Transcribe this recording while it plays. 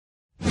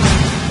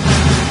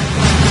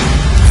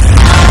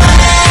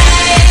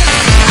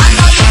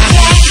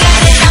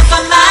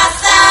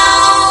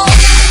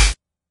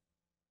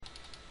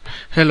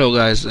Hello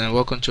guys, and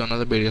welcome to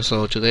another video.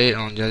 So today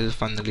just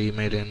finally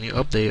made a new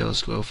update of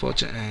Squeal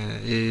Fortune,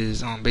 and it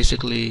is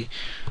basically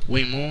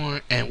win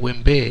more and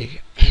win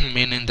big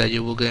meaning that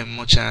you will get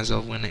more chance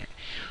of winning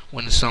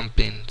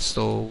something.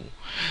 So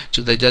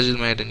today just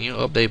made a new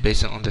update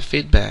based on the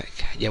feedback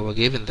we're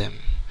giving them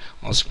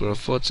on Squeal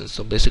Fortune.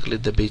 So basically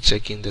they'll be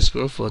checking the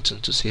Squeal Fortune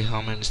to see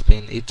how many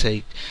spin it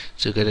takes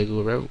to get a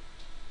good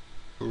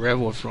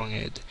reward from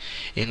it.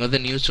 In other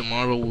news,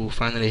 tomorrow we'll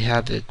finally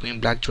have the Queen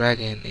Black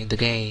Dragon in the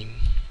game,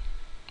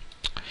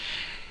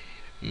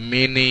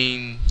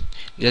 meaning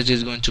Judge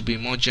is going to be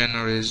more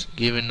generous,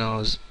 giving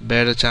us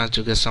better chance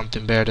to get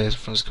something better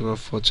from Squeal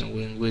Fortune,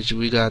 in which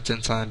we got 10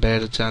 times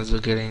better chance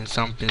of getting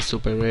something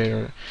super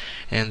rare,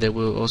 and they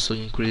will also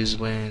increase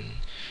when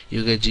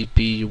you get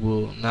GP. You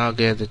will now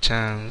get the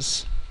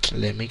chance.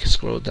 Let me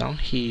scroll down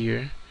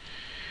here.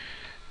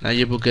 Now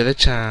you will get a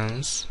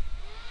chance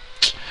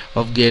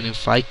of getting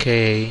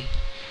 5k,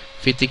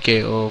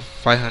 50k, or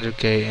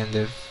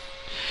 500k,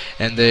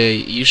 and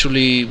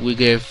usually we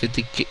get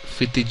 50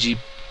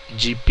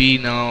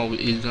 GP. Now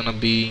it's gonna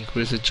be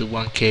increased to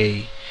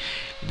 1k.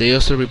 They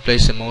also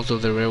replace most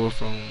of the reward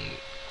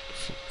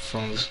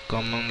from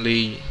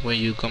commonly when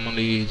you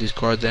commonly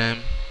discard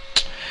them,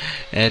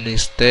 and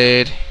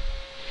instead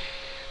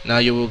now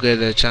you will get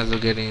a chance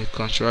of getting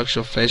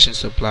construction, fashion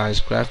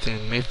supplies,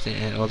 crafting, mixing,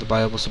 and other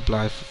viable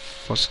supplies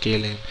for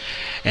scaling.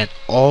 And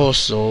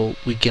also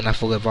we cannot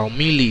forget about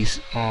melee's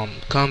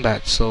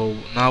combat. So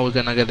now we're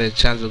gonna get a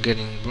chance of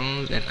getting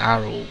runes and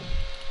arrow.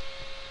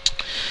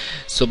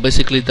 So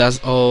basically that's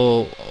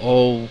all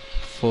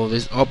for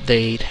this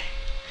update.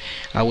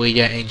 I hope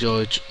you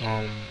enjoyed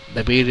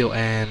the video,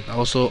 and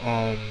also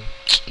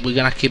we're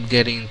gonna keep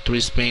getting 3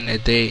 spin a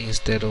day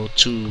instead of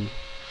 2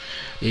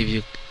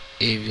 if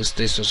you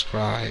stay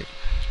subscribed.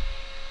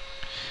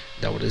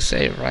 That what it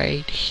say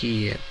right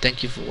here.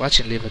 Thank you for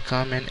watching. Leave a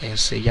comment and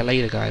see ya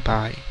later, guys.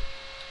 Bye.